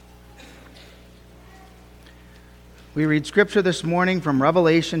We read Scripture this morning from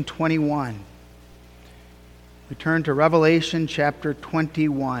Revelation 21. We turn to Revelation chapter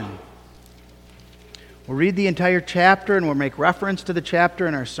 21. We'll read the entire chapter and we'll make reference to the chapter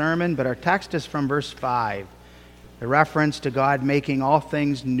in our sermon, but our text is from verse 5, the reference to God making all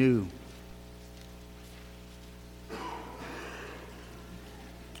things new.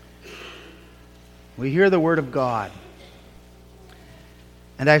 We hear the word of God.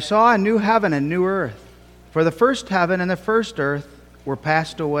 And I saw a new heaven and new earth. For the first heaven and the first earth were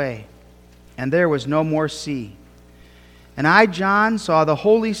passed away, and there was no more sea. And I, John, saw the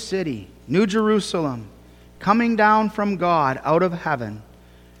holy city, New Jerusalem, coming down from God out of heaven,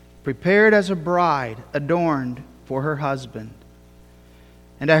 prepared as a bride adorned for her husband.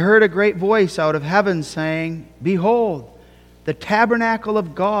 And I heard a great voice out of heaven saying, Behold, the tabernacle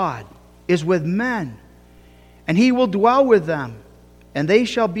of God is with men, and he will dwell with them, and they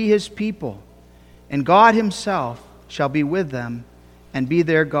shall be his people. And God himself shall be with them and be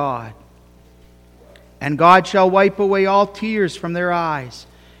their God. And God shall wipe away all tears from their eyes,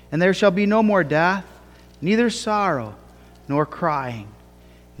 and there shall be no more death, neither sorrow nor crying,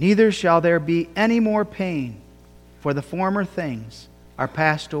 neither shall there be any more pain, for the former things are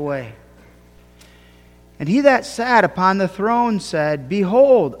passed away. And he that sat upon the throne said,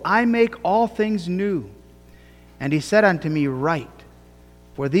 Behold, I make all things new. And he said unto me, Write,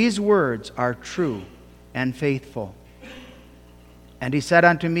 for these words are true and faithful. And he said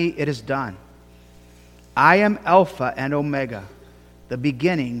unto me, It is done. I am Alpha and Omega, the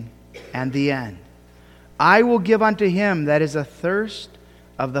beginning and the end. I will give unto him that is athirst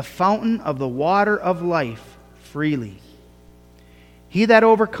of the fountain of the water of life freely. He that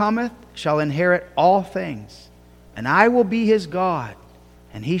overcometh shall inherit all things, and I will be his God,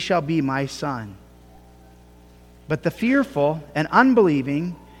 and he shall be my son. But the fearful and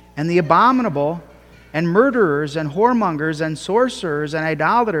unbelieving and the abominable and murderers and whoremongers and sorcerers and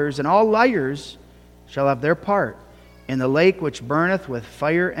idolaters and all liars shall have their part in the lake which burneth with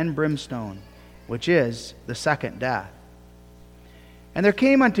fire and brimstone, which is the second death. And there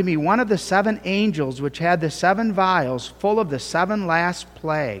came unto me one of the seven angels which had the seven vials full of the seven last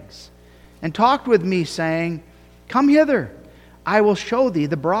plagues, and talked with me, saying, Come hither, I will show thee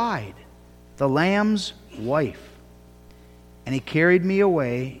the bride, the Lamb's wife. And he carried me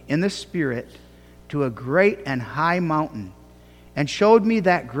away in the Spirit to a great and high mountain, and showed me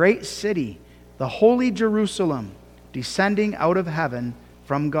that great city, the holy Jerusalem, descending out of heaven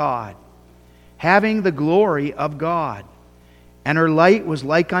from God, having the glory of God. And her light was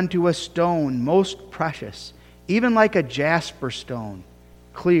like unto a stone most precious, even like a jasper stone,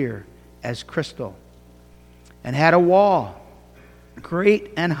 clear as crystal. And had a wall,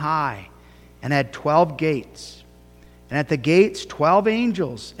 great and high, and had 12 gates. And at the gates 12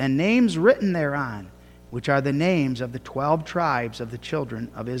 angels, and names written thereon, which are the names of the 12 tribes of the children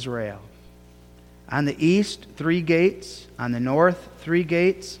of Israel. On the east 3 gates, on the north 3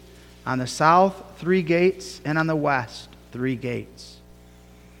 gates, on the south 3 gates, and on the west 3 gates.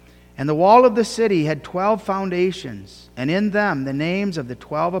 And the wall of the city had 12 foundations, and in them the names of the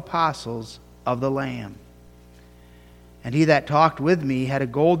 12 apostles of the Lamb. And he that talked with me had a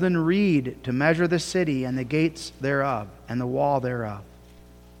golden reed to measure the city and the gates thereof, and the wall thereof.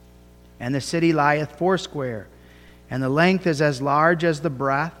 And the city lieth foursquare, and the length is as large as the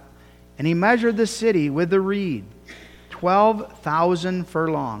breadth. And he measured the city with the reed, 12,000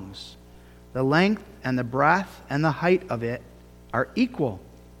 furlongs. The length and the breadth and the height of it are equal.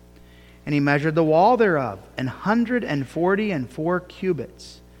 And he measured the wall thereof, 144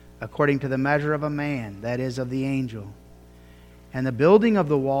 cubits, according to the measure of a man, that is, of the angel. And the building of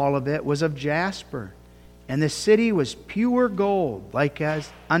the wall of it was of jasper, and the city was pure gold, like as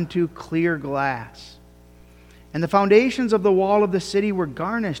unto clear glass. And the foundations of the wall of the city were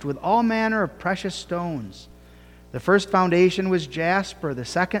garnished with all manner of precious stones. The first foundation was jasper, the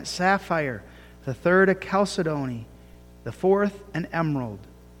second sapphire, the third a chalcedony, the fourth an emerald,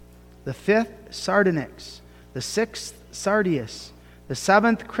 the fifth sardonyx, the sixth sardius, the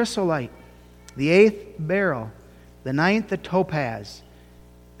seventh chrysolite, the eighth beryl, the ninth a topaz,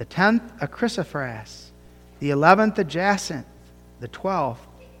 the 10th a chrysoprase, the 11th a jacinth, the 12th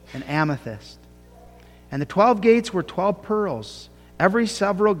an amethyst. And the 12 gates were 12 pearls. Every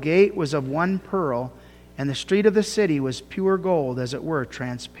several gate was of 1 pearl, and the street of the city was pure gold, as it were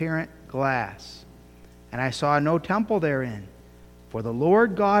transparent glass. And I saw no temple therein, for the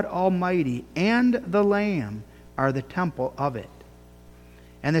Lord God Almighty and the Lamb are the temple of it.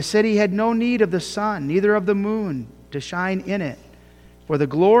 And the city had no need of the sun, neither of the moon, to shine in it, for the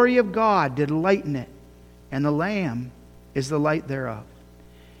glory of God did lighten it, and the Lamb is the light thereof.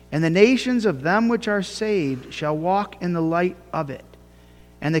 And the nations of them which are saved shall walk in the light of it.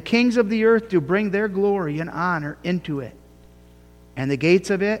 And the kings of the earth do bring their glory and honor into it. And the gates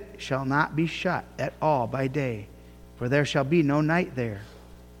of it shall not be shut at all by day, for there shall be no night there.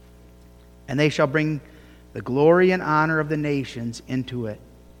 And they shall bring the glory and honor of the nations into it.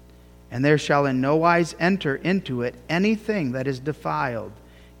 And there shall in no wise enter into it anything that is defiled,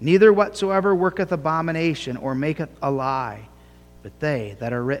 neither whatsoever worketh abomination or maketh a lie, but they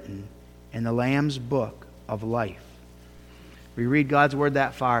that are written in the Lamb's book of life. We read God's word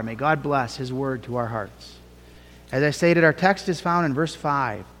that far. May God bless his word to our hearts. As I stated, our text is found in verse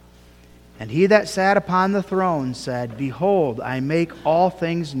 5. And he that sat upon the throne said, Behold, I make all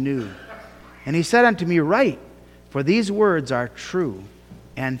things new. And he said unto me, Write, for these words are true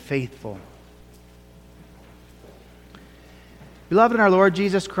and faithful. Beloved in our Lord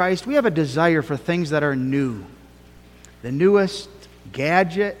Jesus Christ, we have a desire for things that are new. The newest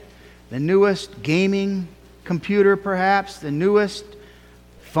gadget, the newest gaming computer perhaps, the newest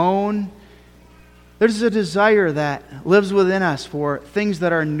phone. There's a desire that lives within us for things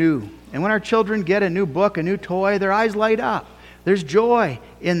that are new. And when our children get a new book, a new toy, their eyes light up. There's joy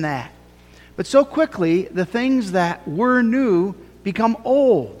in that. But so quickly, the things that were new become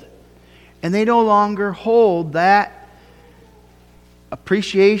old. And they no longer hold that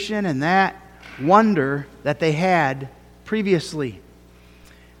appreciation and that wonder that they had previously.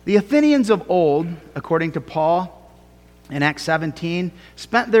 The Athenians of old, according to Paul in Acts 17,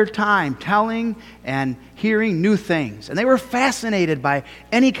 spent their time telling and hearing new things. And they were fascinated by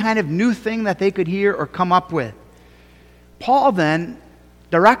any kind of new thing that they could hear or come up with. Paul then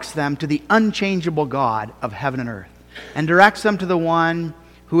directs them to the unchangeable God of heaven and earth, and directs them to the one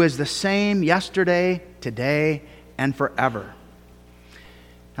who is the same yesterday, today, and forever.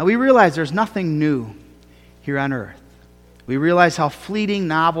 Now we realize there's nothing new here on earth. We realize how fleeting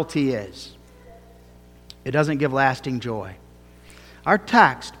novelty is. It doesn't give lasting joy. Our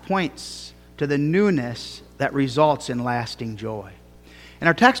text points to the newness that results in lasting joy. And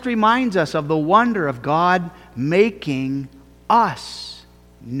our text reminds us of the wonder of God making us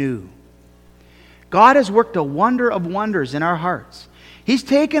new. God has worked a wonder of wonders in our hearts. He's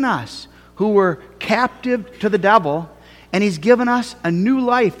taken us who were captive to the devil, and He's given us a new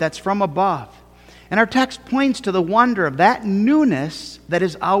life that's from above. And our text points to the wonder of that newness that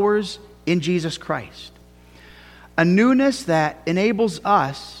is ours in Jesus Christ. A newness that enables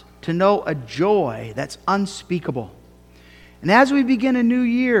us to know a joy that's unspeakable. And as we begin a new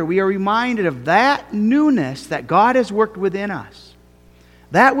year, we are reminded of that newness that God has worked within us.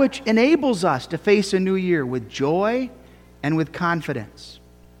 That which enables us to face a new year with joy and with confidence.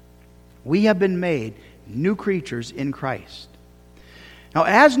 We have been made new creatures in Christ. Now,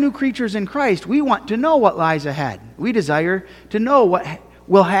 as new creatures in Christ, we want to know what lies ahead. We desire to know what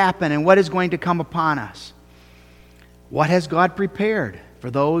will happen and what is going to come upon us. What has God prepared for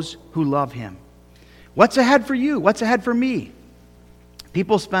those who love Him? What's ahead for you? What's ahead for me?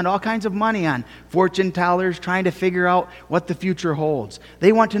 People spend all kinds of money on fortune tellers trying to figure out what the future holds.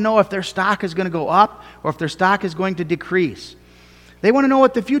 They want to know if their stock is going to go up or if their stock is going to decrease. They want to know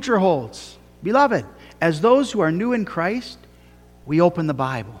what the future holds. Beloved, as those who are new in Christ, we open the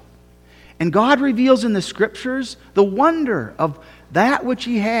Bible. And God reveals in the Scriptures the wonder of that which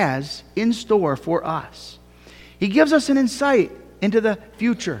He has in store for us. He gives us an insight into the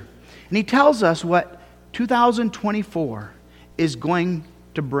future. And He tells us what 2024 is going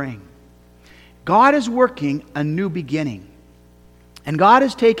to bring. God is working a new beginning. And God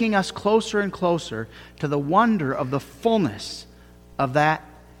is taking us closer and closer to the wonder of the fullness of that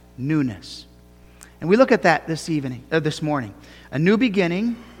newness. And we look at that this morning. A new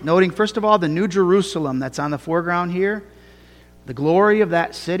beginning, noting first of all the New Jerusalem that's on the foreground here, the glory of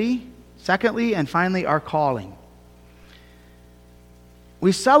that city, secondly, and finally our calling.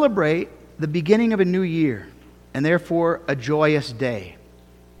 We celebrate the beginning of a new year, and therefore a joyous day.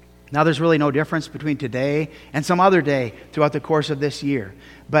 Now there's really no difference between today and some other day throughout the course of this year.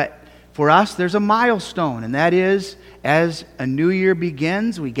 But for us, there's a milestone, and that is, as a new year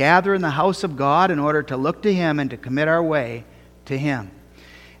begins, we gather in the house of God in order to look to Him and to commit our way to Him.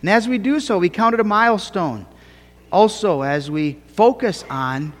 And as we do so, we count it a milestone. Also, as we focus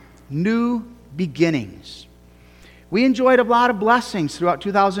on new beginnings. We enjoyed a lot of blessings throughout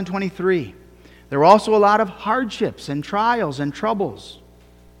 2023. There were also a lot of hardships and trials and troubles.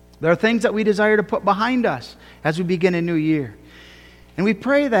 There are things that we desire to put behind us as we begin a new year. And we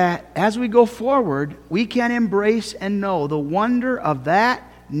pray that as we go forward, we can embrace and know the wonder of that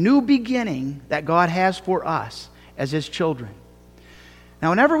new beginning that God has for us as His children. Now,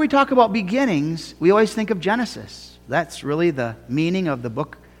 whenever we talk about beginnings, we always think of Genesis. That's really the meaning of the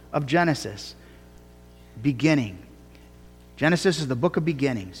book of Genesis. Beginning. Genesis is the book of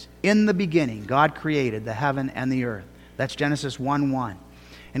beginnings. In the beginning, God created the heaven and the earth. That's Genesis 1:1.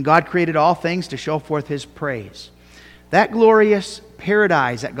 And God created all things to show forth His praise. That glorious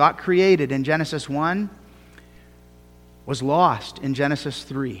paradise that got created in Genesis 1 was lost in Genesis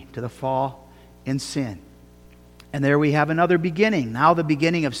 3 to the fall in sin. And there we have another beginning, now the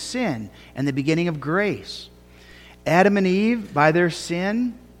beginning of sin and the beginning of grace. Adam and Eve, by their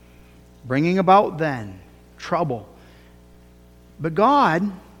sin, bringing about then trouble. But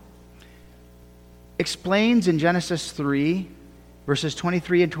God explains in Genesis 3, verses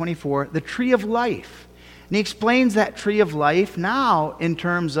 23 and 24, the tree of life. And He explains that tree of life now in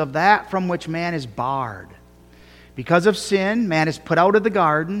terms of that from which man is barred. Because of sin, man is put out of the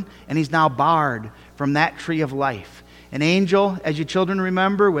garden, and he's now barred from that tree of life. An angel, as you children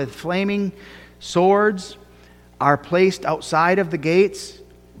remember, with flaming swords are placed outside of the gates,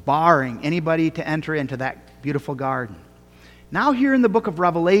 barring anybody to enter into that beautiful garden. Now here in the book of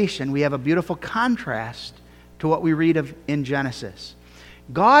Revelation, we have a beautiful contrast to what we read of in Genesis.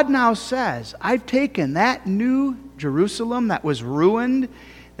 God now says, I've taken that new Jerusalem that was ruined,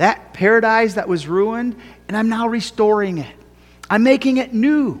 that paradise that was ruined, and I'm now restoring it. I'm making it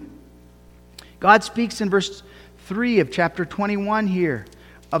new. God speaks in verse 3 of chapter 21 here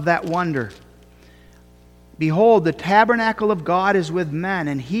of that wonder. Behold, the tabernacle of God is with men,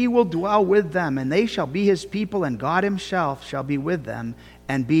 and He will dwell with them, and they shall be His people, and God Himself shall be with them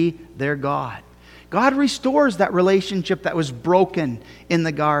and be their God. God restores that relationship that was broken in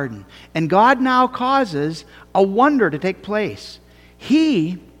the garden. And God now causes a wonder to take place.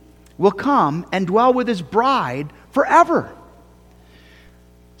 He will come and dwell with His bride forever.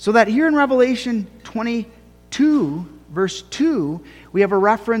 So that here in Revelation 22, verse 2, we have a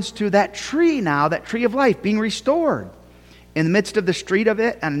reference to that tree now, that tree of life, being restored. In the midst of the street of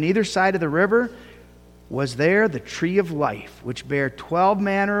it, and on either side of the river, was there the tree of life, which bare 12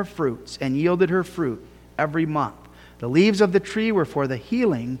 manner of fruits, and yielded her fruit every month. The leaves of the tree were for the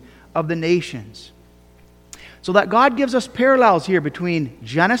healing of the nations. So that God gives us parallels here between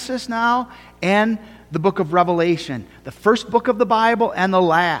Genesis now and the book of Revelation, the first book of the Bible and the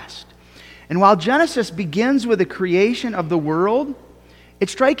last. And while Genesis begins with the creation of the world,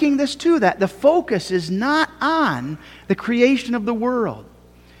 it's striking this too, that the focus is not on the creation of the world.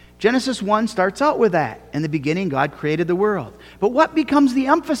 Genesis 1 starts out with that. In the beginning, God created the world. But what becomes the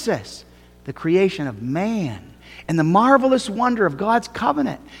emphasis? The creation of man and the marvelous wonder of God's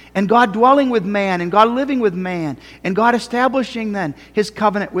covenant and God dwelling with man and God living with man and God establishing then His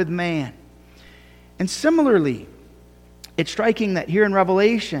covenant with man. And similarly, it's striking that here in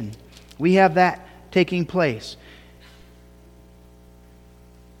Revelation, we have that taking place.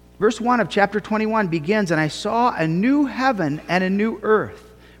 Verse 1 of chapter 21 begins, and I saw a new heaven and a new earth,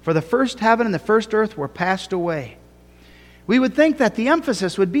 for the first heaven and the first earth were passed away. We would think that the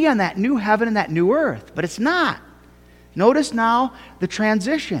emphasis would be on that new heaven and that new earth, but it's not. Notice now the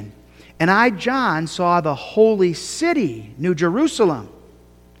transition. And I, John, saw the holy city, New Jerusalem.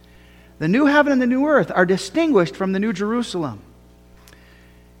 The new heaven and the new earth are distinguished from the New Jerusalem.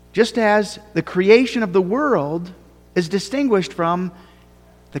 Just as the creation of the world is distinguished from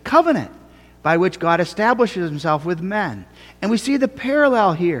the covenant by which God establishes Himself with men. And we see the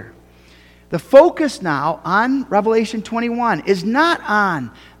parallel here. The focus now on Revelation 21 is not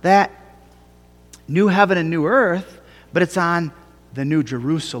on that new heaven and new earth, but it's on the New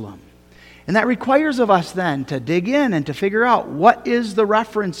Jerusalem. And that requires of us then to dig in and to figure out what is the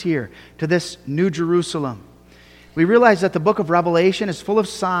reference here to this New Jerusalem. We realize that the book of Revelation is full of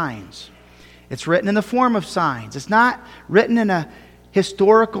signs. It's written in the form of signs. It's not written in a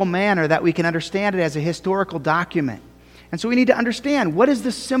historical manner that we can understand it as a historical document. And so we need to understand, what is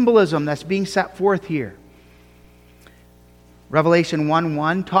the symbolism that's being set forth here? Revelation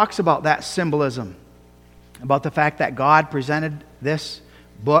 1:1 talks about that symbolism, about the fact that God presented this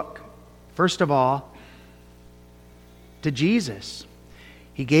book, first of all, to Jesus.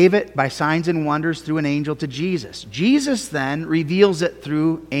 He gave it by signs and wonders through an angel to Jesus. Jesus then reveals it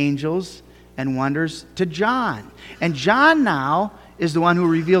through angels and wonders to John. And John now is the one who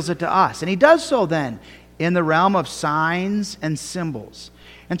reveals it to us. And he does so then in the realm of signs and symbols.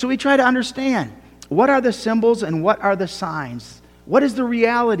 And so we try to understand, what are the symbols and what are the signs? What is the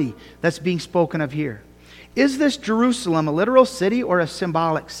reality that's being spoken of here? Is this Jerusalem a literal city or a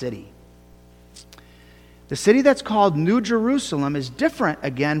symbolic city? The city that's called New Jerusalem is different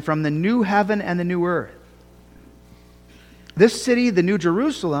again from the new heaven and the new earth. This city, the New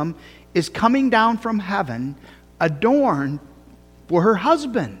Jerusalem, is coming down from heaven adorned for her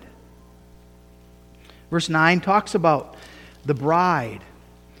husband. Verse 9 talks about the bride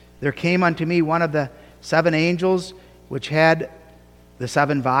There came unto me one of the 7 angels, which had the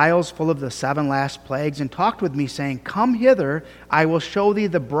 7 vials full of the 7 last plagues, and talked with me, saying, Come hither, I will show thee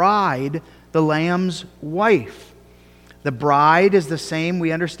the bride, the Lamb's wife. The bride is the same,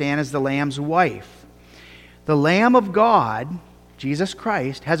 we understand, as the Lamb's wife. The Lamb of God, Jesus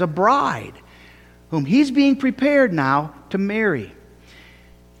Christ, has a bride, whom he's being prepared now to marry.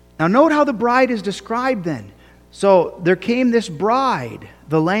 Now note how the bride is described then. So there came this bride,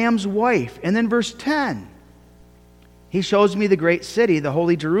 the Lamb's wife. And then verse 10, he shows me the great city, the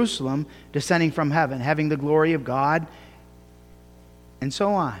holy Jerusalem, descending from heaven, having the glory of God, and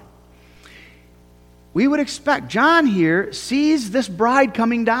so on. We would expect, John here sees this bride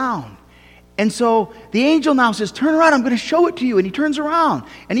coming down. And so the angel now says, turn around, I'm going to show it to you. And he turns around.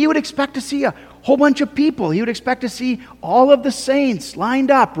 And he would expect to see a whole bunch of people. He would expect to see all of the saints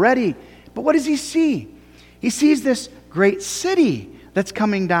lined up, ready. But what does he see? He sees this great city that's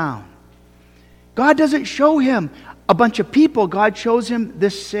coming down. God doesn't show him a bunch of people. God shows him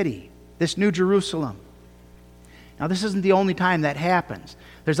this city, this New Jerusalem. Now, this isn't the only time that happens.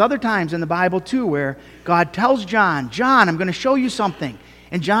 There's other times in the Bible, too, where God tells John, I'm going to show you something.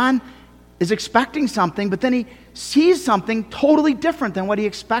 And John is expecting something, but then he sees something totally different than what he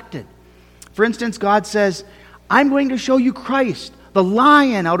expected. For instance, God says, I'm going to show you Christ, the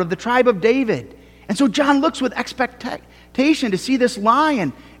Lion out of the tribe of David. And so John looks with expectation to see this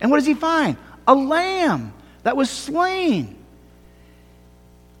lion. And what does he find? A lamb that was slain.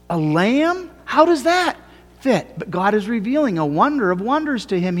 A lamb? How does that fit? But God is revealing a wonder of wonders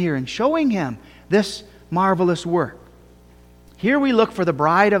to him here and showing him this marvelous work. Here we look for the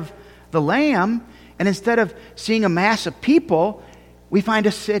bride of the Lamb, and instead of seeing a mass of people, we find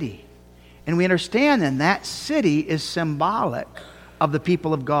a city. And we understand then that city is symbolic of the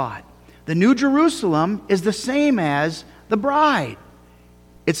people of God. The New Jerusalem is the same as the bride.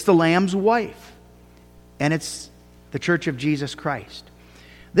 It's the Lamb's wife. And it's the church of Jesus Christ.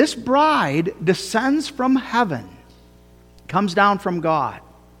 This bride descends from heaven, comes down from God.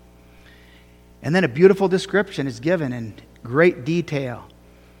 And then a beautiful description is given in great detail.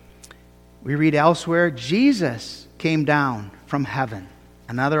 We read elsewhere, Jesus came down from heaven.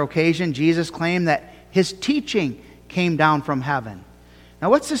 Another occasion, Jesus claimed that his teaching came down from heaven. Now,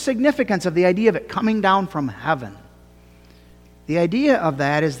 what's the significance of the idea of it coming down from heaven? The idea of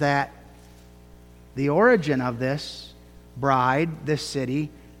that is that the origin of this bride, this city,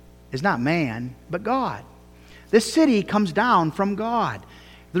 is not man, but God. This city comes down from God.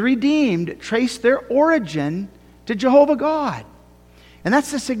 The redeemed trace their origin to Jehovah God. And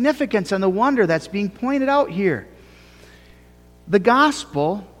that's the significance and the wonder that's being pointed out here. The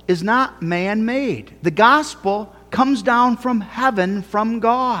gospel is not man-made. The gospel comes down from heaven, from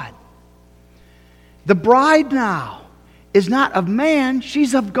God. The bride now is not of man,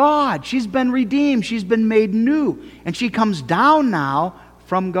 she's of God. She's been redeemed, she's been made new, and she comes down now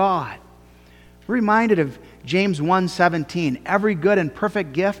from God. We're reminded of James 1:17. Every good and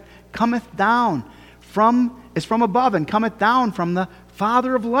perfect gift cometh down is from above and cometh down from the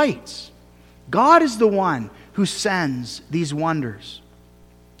Father of lights. God is the one who sends these wonders.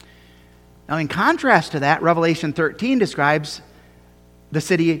 Now, in contrast to that, Revelation 13 describes the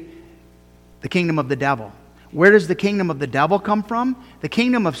city, the kingdom of the devil. Where does the kingdom of the devil come from? The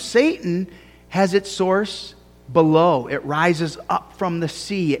kingdom of Satan has its source below. It rises up from the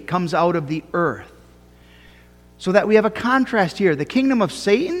sea. It comes out of the earth. So that we have a contrast here. The kingdom of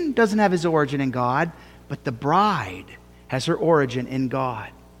Satan doesn't have his origin in God, but the bride has her origin in God.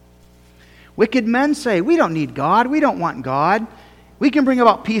 Wicked men say, we don't need God. We don't want God. We can bring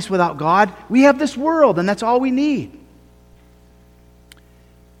about peace without God. We have this world, and that's all we need.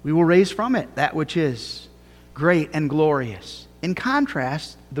 We will raise from it that which is great and glorious. In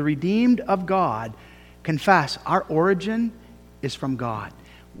contrast, the redeemed of God confess our origin is from God.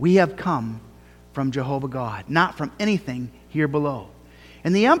 We have come from Jehovah God, not from anything here below.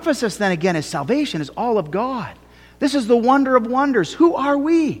 And the emphasis then again is salvation is all of God. This is the wonder of wonders. Who are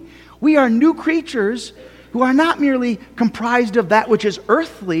we? We are new creatures who are not merely comprised of that which is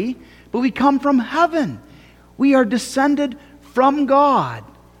earthly, but we come from heaven. We are descended from God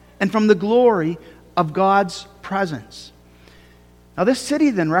and from the glory of God's presence. Now, this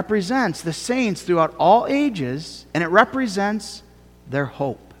city then represents the saints throughout all ages, and it represents their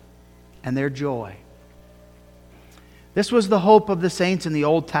hope and their joy. This was the hope of the saints in the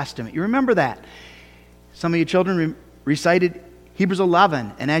Old Testament. You remember that. Some of you children recited Hebrews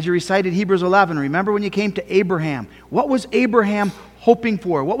 11. And as you recited Hebrews 11, remember when you came to Abraham. What was Abraham hoping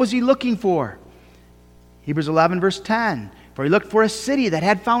for? What was he looking for? Hebrews 11 verse 10. For he looked for a city that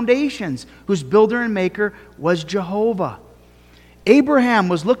had foundations, whose builder and maker was Jehovah. Abraham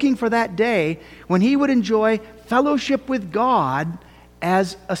was looking for that day when he would enjoy fellowship with God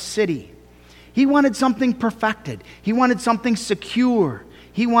as a city. He wanted something perfected. He wanted something secure.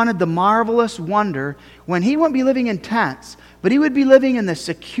 He wanted the marvelous wonder when he wouldn't be living in tents, but he would be living in the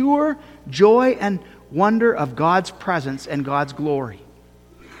secure joy and wonder of God's presence and God's glory.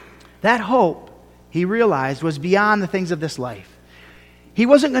 That hope, he realized, was beyond the things of this life. He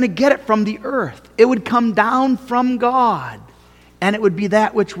wasn't going to get it from the earth. It would come down from God, and it would be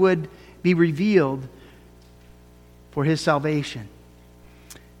that which would be revealed for his salvation.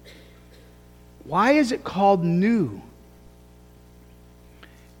 Why is it called new?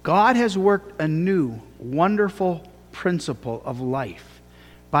 God has worked a new, wonderful principle of life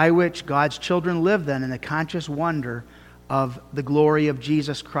by which God's children live then in the conscious wonder of the glory of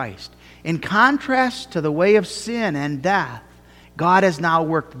Jesus Christ. In contrast to the way of sin and death, God has now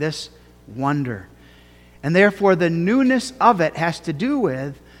worked this wonder. And therefore the newness of it has to do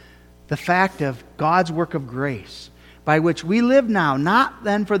with the fact of God's work of grace, by which we live now, not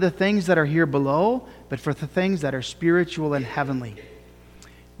then for the things that are here below, but for the things that are spiritual and heavenly.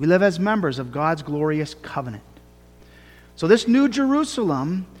 We live as members of God's glorious covenant. So this New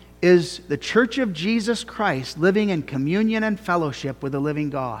Jerusalem is the church of Jesus Christ living in communion and fellowship with the living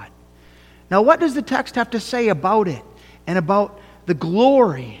God. Now, what does the text have to say about it and about the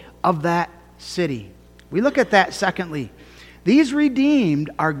glory of that city? We look at that secondly. These redeemed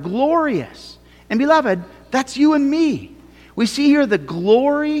are glorious. And beloved, that's you and me. We see here the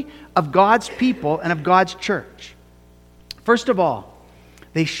glory of God's people and of God's church. First of all,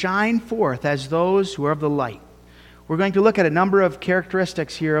 they shine forth as those who are of the light. We're going to look at a number of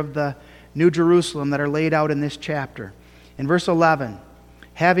characteristics here of the New Jerusalem that are laid out in this chapter. In verse 11,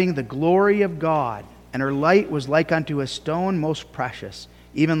 having the glory of God, and her light was like unto a stone most precious,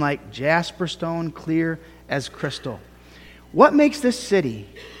 even like jasper stone, clear as crystal. What makes this city,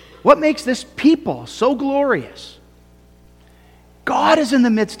 what makes this people so glorious? God is in the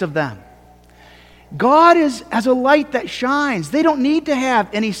midst of them. God is as a light that shines. They don't need to have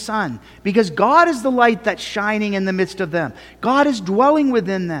any sun because God is the light that's shining in the midst of them. God is dwelling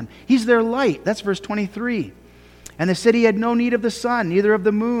within them. He's their light. That's verse 23. And the city had no need of the sun, neither of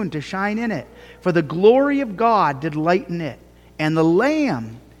the moon to shine in it, for the glory of God did lighten it, and the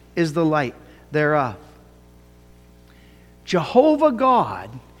Lamb is the light thereof. Jehovah God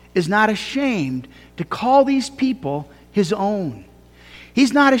is not ashamed to call these people his own.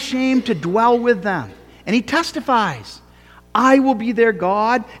 He's not ashamed to dwell with them. And he testifies, I will be their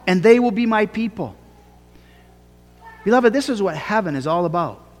God, and they will be my people. Beloved, this is what heaven is all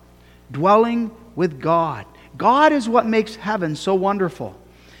about. Dwelling with God. God is what makes heaven so wonderful.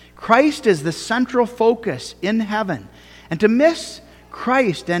 Christ is the central focus in heaven. And to miss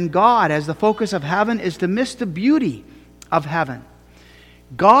Christ and God as the focus of heaven is to miss the beauty of heaven.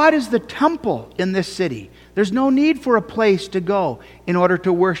 God is the temple in this city. There's no need for a place to go in order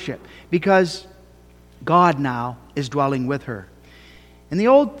to worship because God now is dwelling with her. In the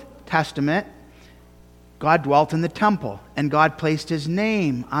Old Testament, God dwelt in the temple, and God placed his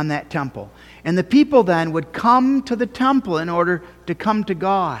name on that temple. And the people then would come to the temple in order to come to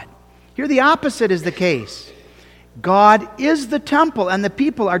God. Here the opposite is the case. God is the temple, and the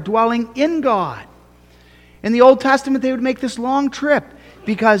people are dwelling in God. In the Old Testament, they would make this long trip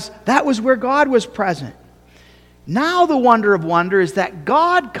because that was where God was present. Now the wonder of wonder is that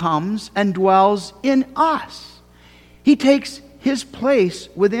God comes and dwells in us. He takes his place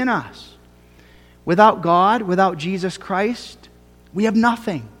within us. Without God, without Jesus Christ, we have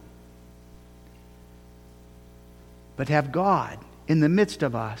nothing. But to have God in the midst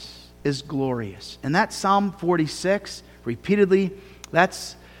of us is glorious. And that's Psalm 46, repeatedly,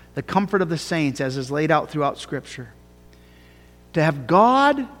 that's the comfort of the saints as is laid out throughout Scripture. To have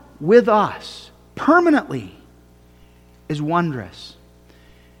God with us permanently is wondrous.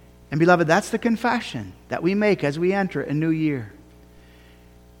 And beloved, that's the confession that we make as we enter a new year.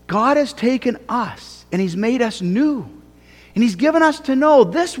 God has taken us and he's made us new. And he's given us to know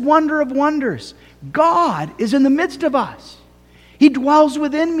this wonder of wonders. God is in the midst of us. He dwells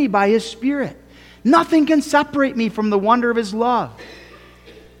within me by his Spirit. Nothing can separate me from the wonder of his love.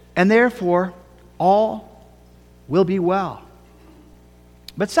 And therefore, all will be well.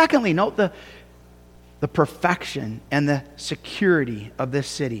 But secondly, note the perfection and the security of this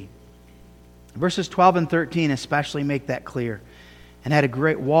city. Verses 12 and 13 especially make that clear. And had a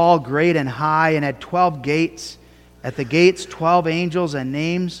great wall, great and high, and had 12 gates. At the gates 12 angels and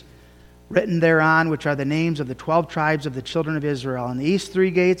names written thereon, which are the names of the 12 tribes of the children of Israel. On the east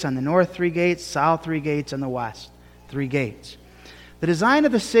 3 gates, on the north 3 gates, south 3 gates, and the west 3 gates. The design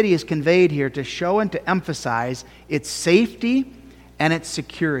of the city is conveyed here to show and to emphasize its safety and its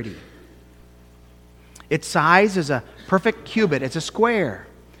security. Its size is a perfect cubit. It's a square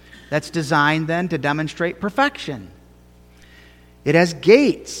that's designed then to demonstrate perfection. It has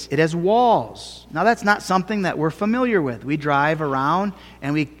gates. It has walls. Now, that's not something that we're familiar with. We drive around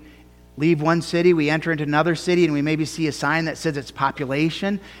and we leave one city, we enter into another city, and we maybe see a sign that says it's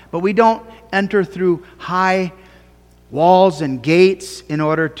population, but we don't enter through high walls and gates in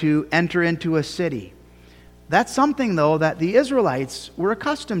order to enter into a city. That's something, though, that the Israelites were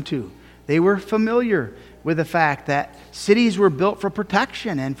accustomed to. They were familiar with the fact that cities were built for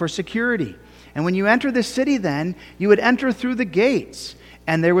protection and for security. And when you enter the city then, you would enter through the gates,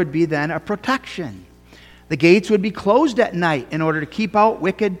 and there would be then a protection. The gates would be closed at night in order to keep out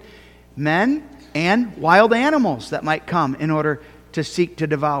wicked men and wild animals that might come in order to seek to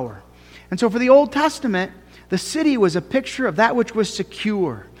devour. And so for the Old Testament, the city was a picture of that which was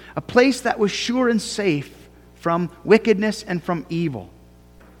secure, a place that was sure and safe from wickedness and from evil.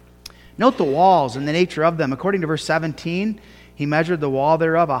 Note the walls and the nature of them. According to verse 17, he measured the wall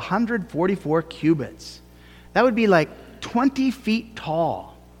thereof 144 cubits. That would be like 20 feet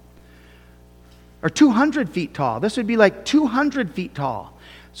tall. Or 200 feet tall. This would be like 200 feet tall.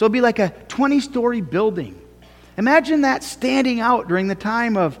 So it would be like a 20-story building. Imagine that standing out during the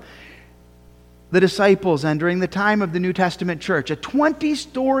time of the disciples and during the time of the New Testament church. A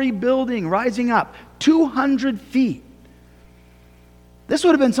 20-story building rising up 200 feet. This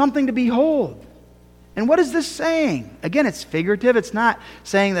would have been something to behold. And what is this saying? Again, it's figurative. It's not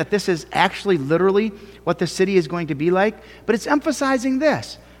saying that this is actually literally what the city is going to be like, but it's emphasizing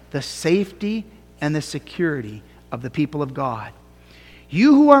this: the safety and the security of the people of God.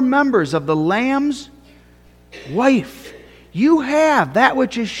 You who are members of the Lamb's wife, you have that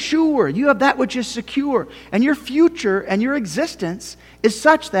which is sure. You have that which is secure. And your future and your existence is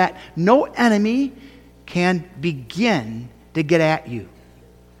such that no enemy can begin to get at you.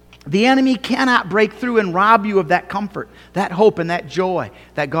 The enemy cannot break through and rob you of that comfort, that hope, and that joy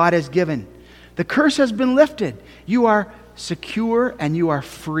that God has given. The curse has been lifted. You are secure and you are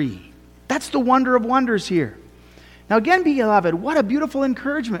free. That's the wonder of wonders here. Now again, beloved, what a beautiful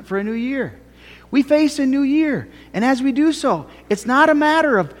encouragement for a new year. We face a new year, and as we do so, it's not a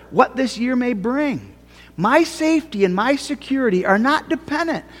matter of what this year may bring. My safety and my security are not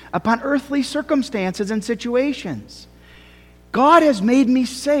dependent upon earthly circumstances and situations. God has made me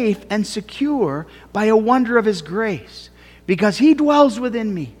safe and secure by a wonder of His grace, because He dwells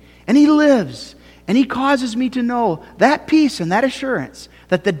within me, and He lives, and He causes me to know that peace and that assurance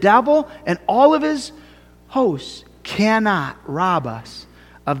that the devil and all of his hosts cannot rob us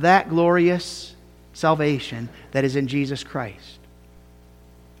of that glorious salvation that is in Jesus Christ.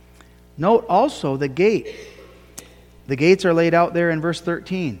 Note also the gate. The gates are laid out there in verse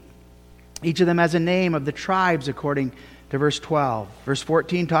 13. Each of them has a name of the tribes according to verse 12. Verse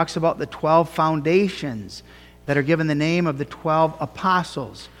 14 talks about the 12 foundations that are given the name of the 12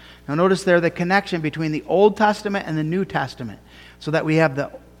 apostles. Now notice there the connection between the Old Testament and the New Testament, so that we have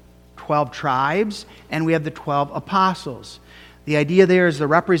the 12 tribes and we have the 12 apostles. The idea there is the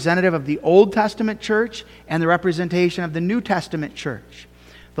representative of the Old Testament church and the representation of the New Testament church.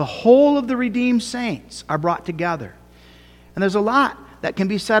 The whole of the redeemed saints are brought together. And there's a lot that can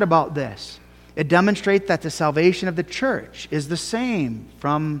be said about this. It demonstrates that the salvation of the church is the same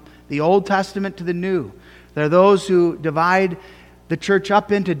from the Old Testament to the New. There are those who divide the church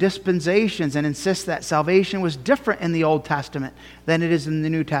up into dispensations and insist that salvation was different in the Old Testament than it is in the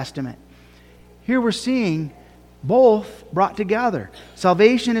New Testament. Here we're seeing both brought together.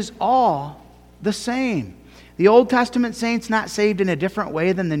 Salvation is all the same. The Old Testament saints not saved in a different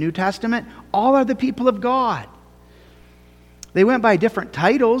way than the New Testament. All are the people of God. They went by different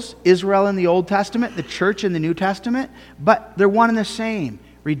titles, Israel in the Old Testament, the church in the New Testament, but they're one and the same,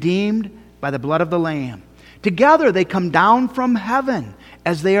 redeemed by the blood of the Lamb. Together they come down from heaven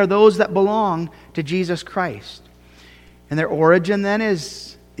as they are those that belong to Jesus Christ. And their origin then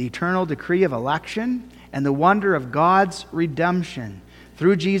is the eternal decree of election and the wonder of God's redemption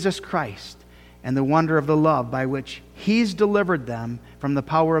through Jesus Christ and the wonder of the love by which He's delivered them from the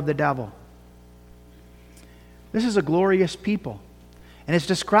power of the devil. This is a glorious people. And it's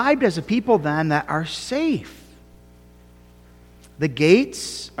described as a people then that are safe. The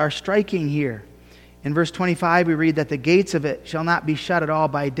gates are striking here. In verse 25 we read that the gates of it shall not be shut at all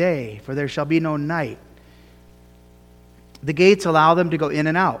by day, for there shall be no night. The gates allow them to go in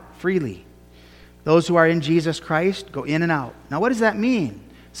and out freely. Those who are in Jesus Christ go in and out. Now what does that mean?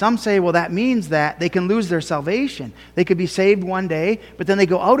 Some say, well, that means that they can lose their salvation. They could be saved one day, but then they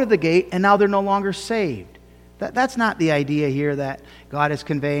go out of the gate and now they're no longer saved. That's not the idea here that God is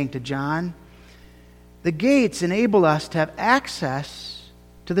conveying to John. The gates enable us to have access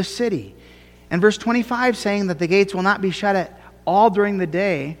to the city. And verse 25 saying that the gates will not be shut at all during the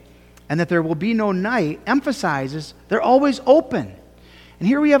day and that there will be no night emphasizes they're always open. And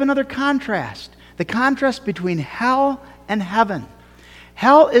here we have another contrast. The contrast between hell and heaven.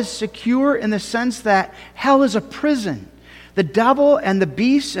 Hell is secure in the sense that hell is a prison. The devil and the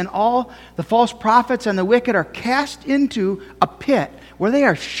beasts and all the false prophets and the wicked are cast into a pit where they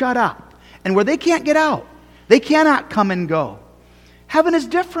are shut up and where they can't get out. They cannot come and go. Heaven is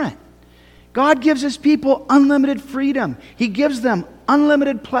different. God gives His people unlimited freedom. He gives them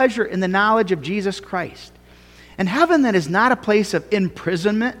unlimited pleasure in the knowledge of Jesus Christ. And heaven then is not a place of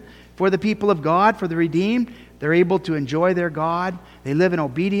imprisonment for the people of God, for the redeemed. They're able to enjoy their God. They live in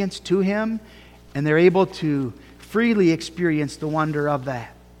obedience to Him, and they're able to freely experience the wonder of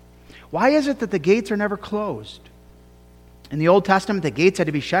that. Why is it that the gates are never closed? In the Old Testament, the gates had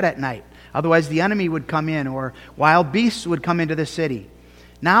to be shut at night. Otherwise, the enemy would come in, or wild beasts would come into the city.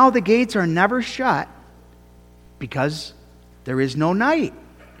 Now the gates are never shut because there is no night.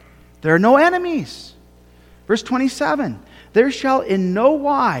 There are no enemies. Verse 27, there shall in no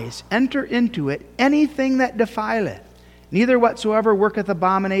wise enter into it anything that defileth, neither whatsoever worketh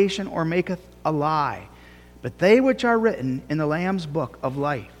abomination or maketh a lie, but they which are written in the Lamb's book of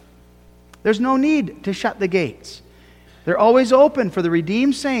life. There's no need to shut the gates. They're always open for the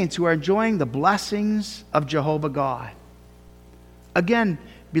redeemed saints who are enjoying the blessings of Jehovah God. Again,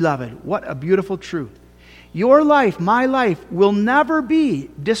 beloved, what a beautiful truth. Your life, my life, will never be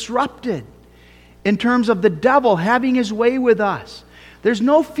disrupted in terms of the devil having his way with us. There's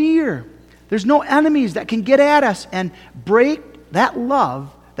no fear. There's no enemies that can get at us and break that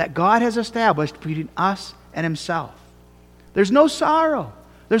love that God has established between us and Himself. There's no sorrow.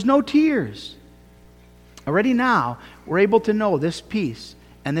 There's no tears. Already now, we're able to know this peace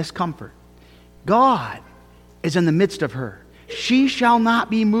and this comfort. God is in the midst of her. She shall not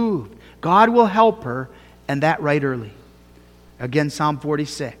be moved. God will help her, and that right early. Again, Psalm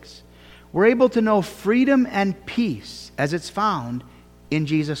 46. We're able to know freedom and peace as it's found in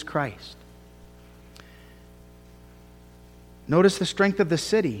Jesus Christ. Notice the strength of the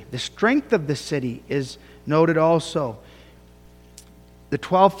city. The strength of the city is noted also. The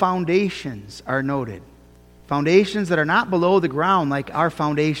 12 foundations are noted. Foundations that are not below the ground like our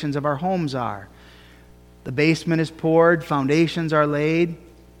foundations of our homes are. The basement is poured, foundations are laid.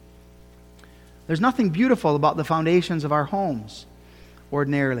 There's nothing beautiful about the foundations of our homes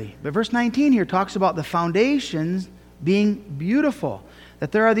ordinarily. But verse 19 here talks about the foundations being beautiful.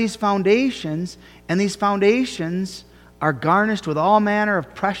 That there are these foundations, and these foundations are garnished with all manner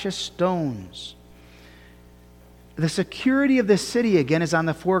of precious stones. The security of the city, again, is on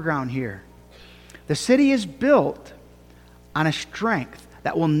the foreground here. The city is built on a strength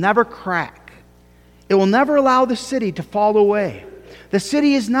that will never crack. It will never allow the city to fall away. The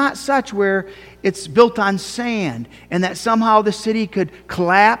city is not such where it's built on sand and that somehow the city could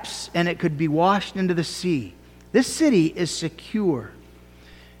collapse and it could be washed into the sea. This city is secure.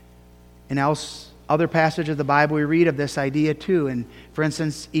 In other passage of the Bible, we read of this idea too. And for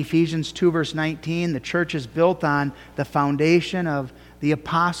instance, Ephesians 2 verse 19, the church is built on the foundation of the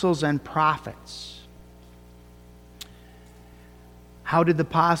apostles and prophets. How did the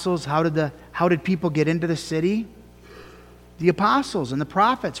apostles, how did people get into the city? The apostles and the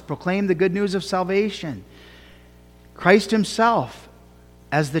prophets proclaimed the good news of salvation. Christ Himself,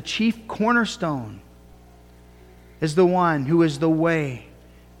 as the chief cornerstone, is the one who is the way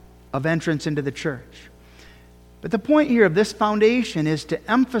of entrance into the church. But the point here of this foundation is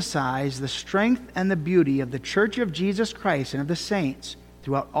to emphasize the strength and the beauty of the church of Jesus Christ and of the saints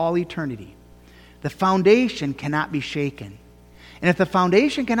throughout all eternity. The foundation cannot be shaken. And if the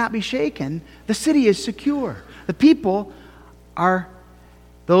foundation cannot be shaken, the city is secure. The people are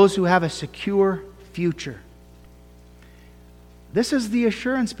those who have a secure future. This is the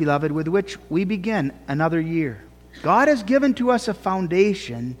assurance, beloved, with which we begin another year. God has given to us a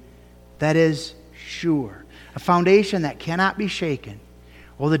foundation that is sure, a foundation that cannot be shaken.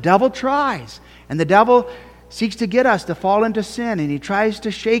 Well, the devil tries, and the devil seeks to get us to fall into sin, and he tries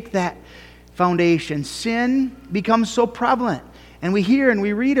to shake that foundation. Sin becomes so prevalent, and we hear and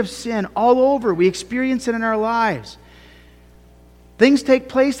we read of sin all over. We experience it in our lives. Things take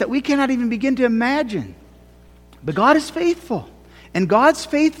place that we cannot even begin to imagine. But God is faithful. And God's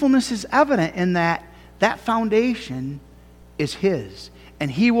faithfulness is evident in that foundation is His. And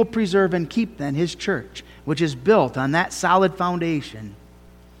He will preserve and keep then His church, which is built on that solid foundation.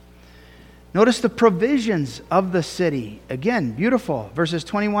 Notice the provisions of the city. Again, beautiful. Verses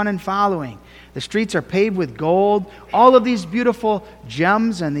 21 and following. The streets are paved with gold. All of these beautiful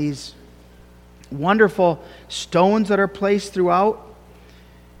gems and these wonderful stones that are placed throughout.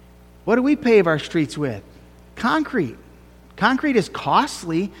 What do we pave our streets with? Concrete. Concrete is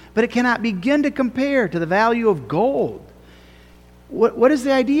costly, but it cannot begin to compare to the value of gold. What is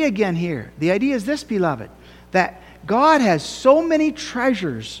the idea again here? The idea is this, beloved, that God has so many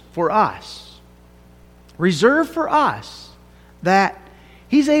treasures for us, reserved for us, that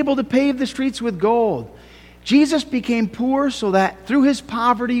He's able to pave the streets with gold. Jesus became poor so that through His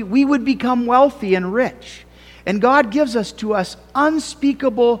poverty we would become wealthy and rich. And God gives to us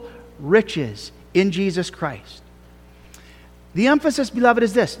unspeakable riches in Jesus Christ. The emphasis, beloved,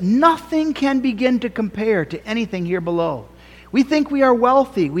 is this: nothing can begin to compare to anything here below. We think we are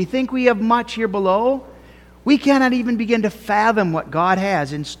wealthy. We think we have much here below. We cannot even begin to fathom what God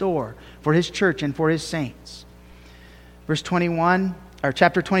has in store for His church and for His saints.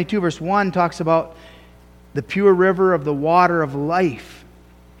 Chapter 22, verse 1 talks about the pure river of the water of life.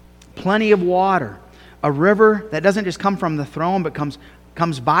 Plenty of water. A river that doesn't just come from the throne, but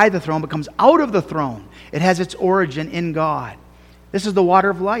comes by the throne, but comes out of the throne. It has its origin in God. This is the water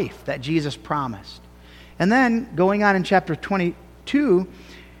of life that Jesus promised. And then, going on in chapter 22,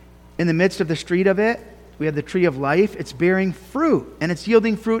 in the midst of the street of it, we have the tree of life. It's bearing fruit, and it's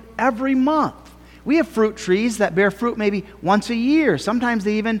yielding fruit every month. We have fruit trees that bear fruit maybe once a year. Sometimes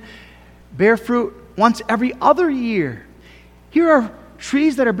they even bear fruit once every other year. Here are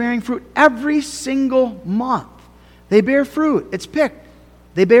trees that are bearing fruit every single month. They bear fruit. It's picked.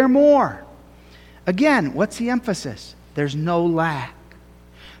 They bear more. Again, what's the emphasis? There's no lack.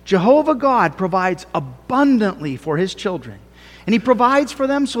 Jehovah God provides abundantly for His children. And He provides for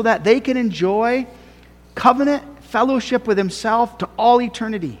them so that they can enjoy covenant fellowship with Himself to all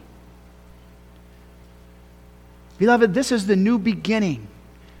eternity. Beloved, this is the new beginning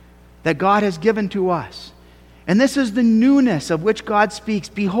that God has given to us. And this is the newness of which God speaks.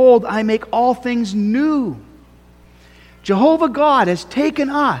 Behold, I make all things new. Jehovah God has taken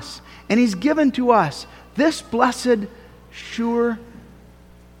us and He's given to us this blessed, sure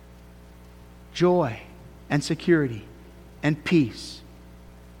joy and security and peace.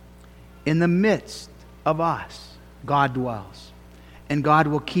 In the midst of us, God dwells. And God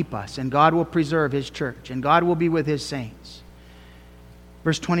will keep us. And God will preserve His church. And God will be with His saints.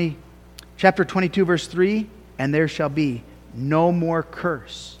 Chapter 22, verse 3, and there shall be no more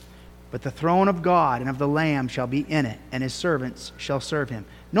curse, but the throne of God and of the Lamb shall be in it, and His servants shall serve Him.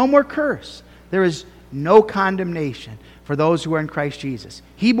 No more curse. There is no condemnation for those who are in Christ Jesus.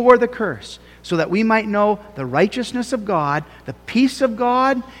 He bore the curse so that we might know the righteousness of God, the peace of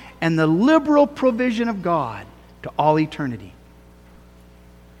God, and the liberal provision of God to all eternity.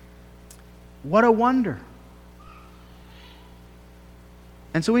 What a wonder.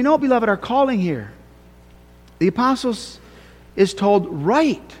 And so we know, beloved, our calling here. The apostles is told,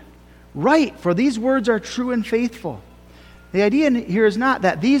 write, for these words are true and faithful. The idea here is not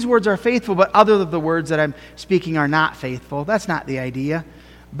that these words are faithful, but other of the words that I'm speaking are not faithful. That's not the idea.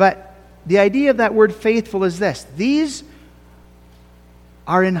 But the idea of that word faithful is this: these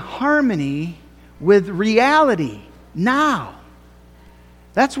are in harmony with reality now.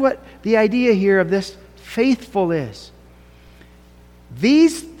 That's what the idea here of this faithful is.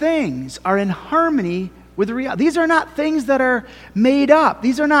 These things are in harmony with reality. These are not things that are made up.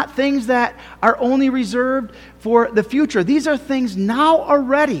 These are not things that are only reserved for the future. These are things now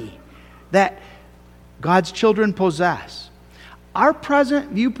already that God's children possess. Our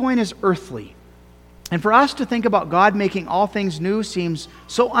present viewpoint is earthly. And for us to think about God making all things new seems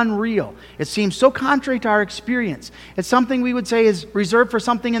so unreal. It seems so contrary to our experience. It's something we would say is reserved for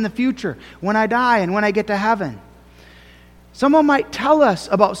something in the future, when I die and when I get to heaven. Someone might tell us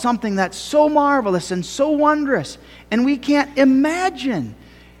about something that's so marvelous and so wondrous, and we can't imagine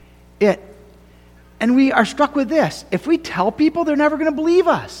it. And we are struck with this: if we tell people, they're never going to believe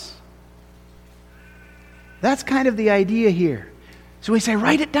us. That's kind of the idea here. So we say,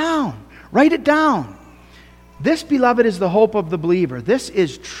 write it down. Write it down. This, beloved, is the hope of the believer. This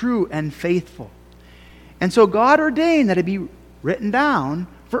is true and faithful. And so God ordained that it be written down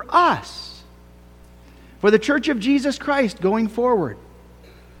for us, for the church of Jesus Christ going forward.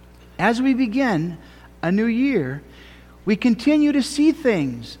 As we begin a new year, we continue to see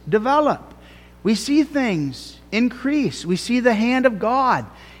things develop. We see things increase. We see the hand of God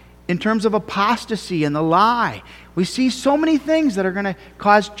in terms of apostasy and the lie. We see so many things that are going to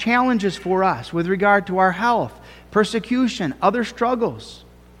cause challenges for us with regard to our health, persecution, other struggles.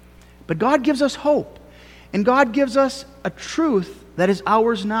 But God gives us hope. And God gives us a truth that is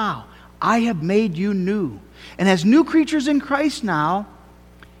ours now. I have made you new. And as new creatures in Christ now,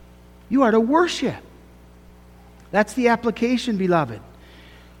 you are to worship. That's the application, beloved.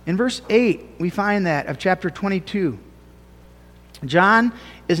 In verse 8, we find that of chapter 22. John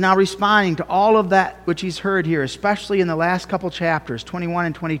is now responding to all of that which he's heard here, especially in the last couple chapters, 21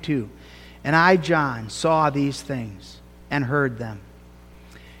 and 22. And I, John, saw these things and heard them.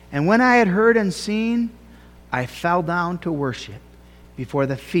 And when I had heard and seen, I fell down to worship before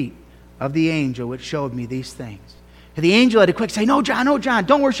the feet of the angel which showed me these things. And the angel had to quick say, no, John,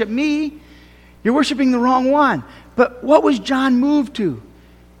 don't worship me. You're worshiping the wrong one. But what was John moved to?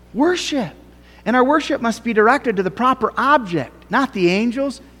 Worship. And our worship must be directed to the proper object, not the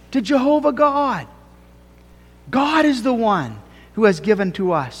angels, to Jehovah God. God is the one who has given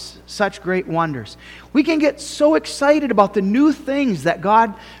to us such great wonders. We can get so excited about the new things that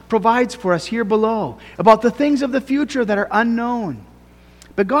God provides for us here below, about the things of the future that are unknown.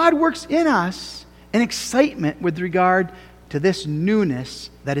 But God works in us an excitement with regard to this newness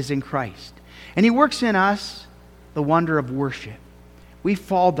that is in Christ. And He works in us the wonder of worship. We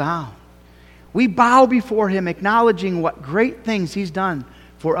fall down. We bow before Him, acknowledging what great things He's done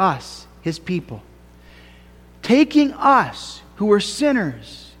for us, His people. Taking us, who were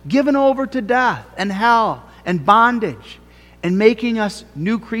sinners, given over to death and hell and bondage, and making us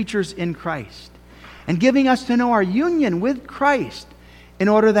new creatures in Christ, and giving us to know our union with Christ in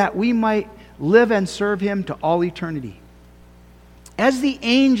order that we might live and serve Him to all eternity. As the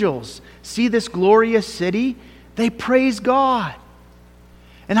angels see this glorious city, they praise God.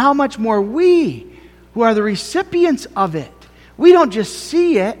 And how much more we, who are the recipients of it, we don't just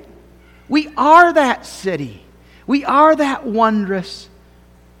see it, we are that city. We are that wondrous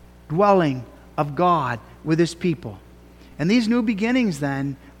dwelling of God with His people. And these new beginnings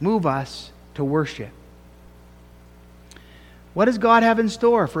then move us to worship. What does God have in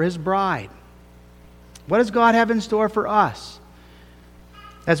store for His bride? What does God have in store for us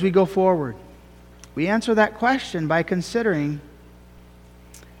as we go forward? We answer that question by considering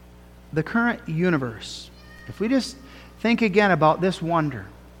the current universe. If we just think again about this wonder,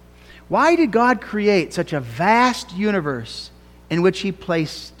 why did God create such a vast universe in which He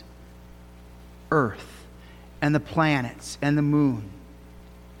placed Earth and the planets and the moon?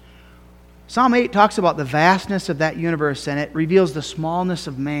 Psalm 8 talks about the vastness of that universe, and it reveals the smallness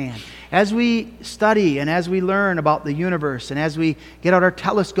of man. As we study and as we learn about the universe, and as we get out our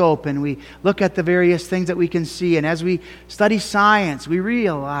telescope and we look at the various things that we can see, and as we study science, we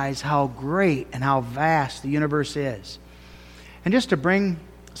realize how great and how vast the universe is. And just to bring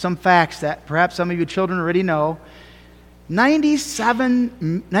some facts that perhaps some of you children already know,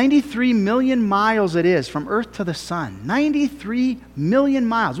 93 million miles it is from Earth to the Sun. 93 million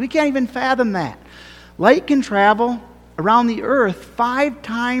miles. We can't even fathom that. Light can travel around the Earth 5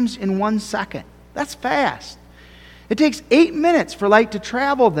 times in 1 second. That's fast. It takes 8 minutes for light to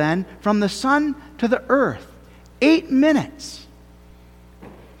travel then from the Sun to the Earth. 8 minutes.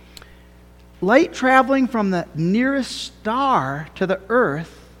 Light traveling from the nearest star to the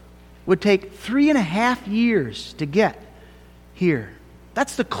Earth would take 3.5 years to get here.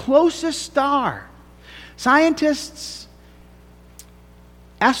 That's the closest star. Scientists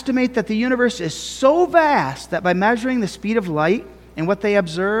estimate that the universe is so vast that by measuring the speed of light and what they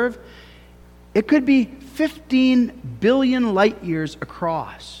observe, it could be 15 billion light years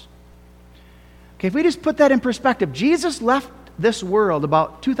across. Okay, if we just put that in perspective, Jesus left this world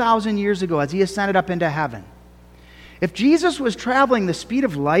about 2,000 years ago as He ascended up into heaven. If Jesus was traveling the speed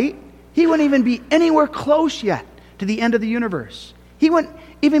of light, He wouldn't even be anywhere close yet to the end of the universe. He wouldn't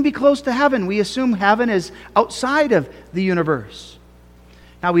even be close to heaven. We assume heaven is outside of the universe.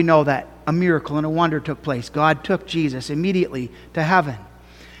 Now we know that a miracle and a wonder took place. God took Jesus immediately to heaven.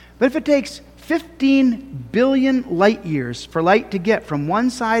 But if it takes 15 billion light years for light to get from one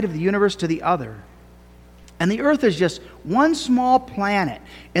side of the universe to the other, and the Earth is just one small planet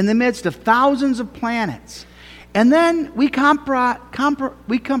in the midst of thousands of planets, and then we comprise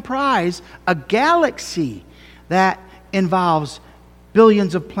a galaxy that involves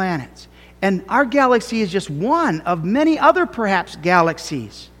billions of planets. And our galaxy is just one of many other, perhaps,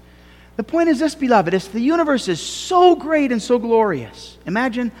 galaxies. The point is this, beloved, is the universe is so great and so glorious.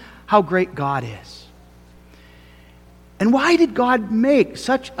 Imagine how great God is. And why did God make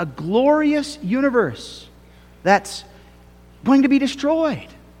such a glorious universe that's going to be destroyed?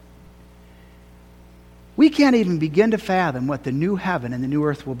 We can't even begin to fathom what the new heaven and the new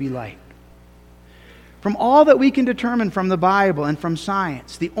earth will be like. From all that we can determine from the Bible and from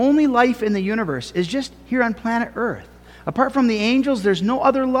science, the only life in the universe is just here on planet Earth. Apart from the angels, there's no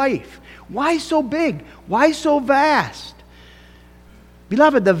other life. Why so big? Why so vast?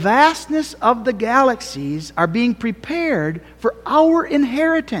 Beloved, the vastness of the galaxies are being prepared for our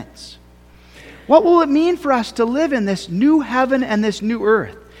inheritance. What will it mean for us to live in this new heaven and this new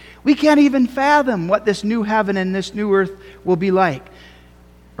earth? We can't even fathom what this new heaven and this new earth will be like.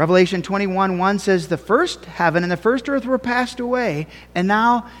 Revelation 21:1 says, the first heaven and the first earth were passed away, and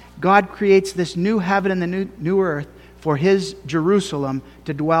now God creates this new heaven and the new earth for His Jerusalem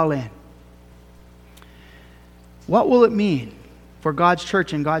to dwell in. What will it mean for God's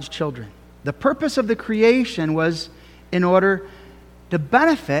church and God's children? The purpose of the creation was in order to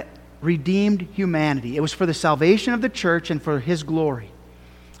benefit redeemed humanity. It was for the salvation of the church and for His glory.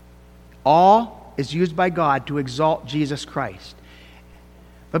 All is used by God to exalt Jesus Christ.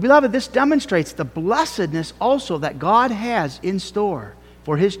 But beloved, this demonstrates the blessedness also that God has in store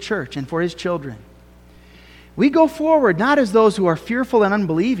for His church and for His children. We go forward not as those who are fearful and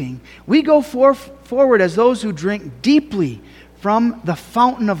unbelieving. We go forward as those who drink deeply from the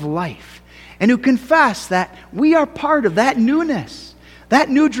fountain of life and who confess that we are part of that newness. That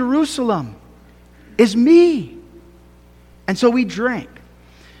new Jerusalem is me. And so we drink.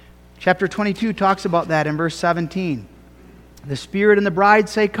 Chapter 22 talks about that in verse 17. The Spirit and the bride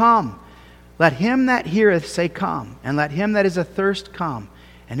say, come. Let him that heareth say, come. And let him that is athirst come.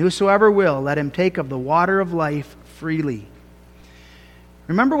 And whosoever will, let him take of the water of life freely.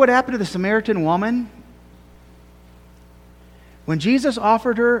 Remember what happened to the Samaritan woman? When Jesus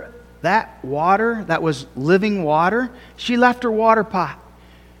offered her that water, that was living water, she left her water pot.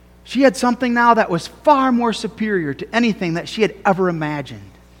 She had something now that was far more superior to anything that she had ever imagined.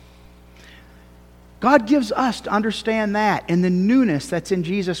 God gives us to understand that in the newness that's in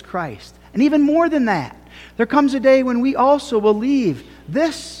Jesus Christ. And even more than that, there comes a day when we also will leave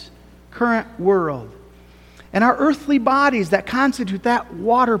this current world and our earthly bodies that constitute that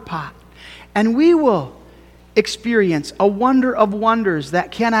water pot. And we will experience a wonder of wonders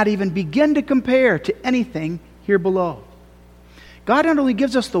that cannot even begin to compare to anything here below. God not only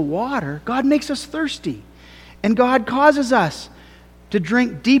gives us the water, God makes us thirsty. And God causes us to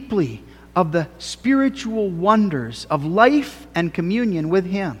drink deeply of the spiritual wonders of life and communion with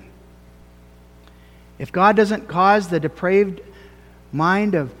Him. If God doesn't cause the depraved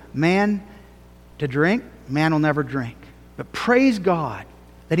mind of man to drink, man will never drink. But praise God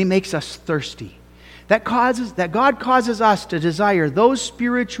that He makes us thirsty. That God causes us to desire those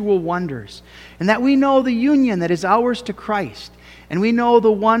spiritual wonders, and that we know the union that is ours to Christ, and we know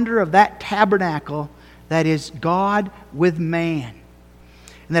the wonder of that tabernacle that is God with man.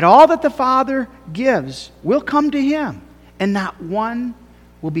 And that all that the Father gives will come to Him, and not one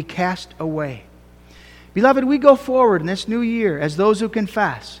will be cast away. Beloved, we go forward in this new year as those who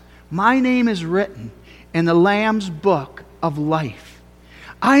confess, my name is written in the Lamb's book of life.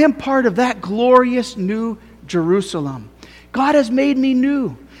 I am part of that glorious new Jerusalem. God has made me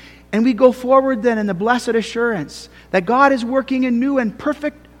new. And we go forward then in the blessed assurance that God is working a new and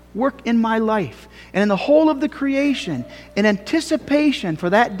perfect work in my life and in the whole of the creation in anticipation for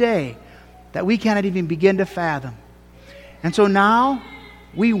that day that we cannot even begin to fathom. And so now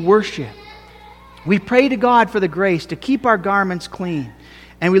we worship. We pray to God for the grace to keep our garments clean,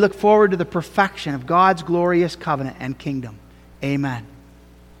 and we look forward to the perfection of God's glorious covenant and kingdom. Amen.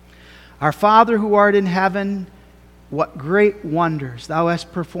 Our Father who art in heaven, what great wonders Thou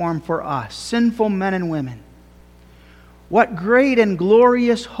hast performed for us, sinful men and women. What great and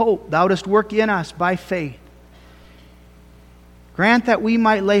glorious hope Thou dost work in us by faith. Grant that we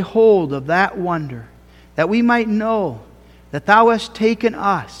might lay hold of that wonder, that we might know that Thou hast taken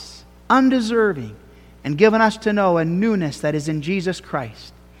us, undeserving, and given us to know a newness that is in Jesus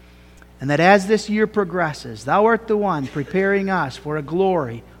Christ. And that as this year progresses, Thou art the one preparing us for a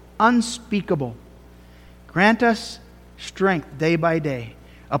glory unspeakable. Grant us strength day by day.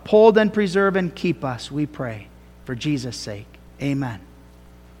 Uphold and preserve and keep us, we pray. For Jesus' sake, amen.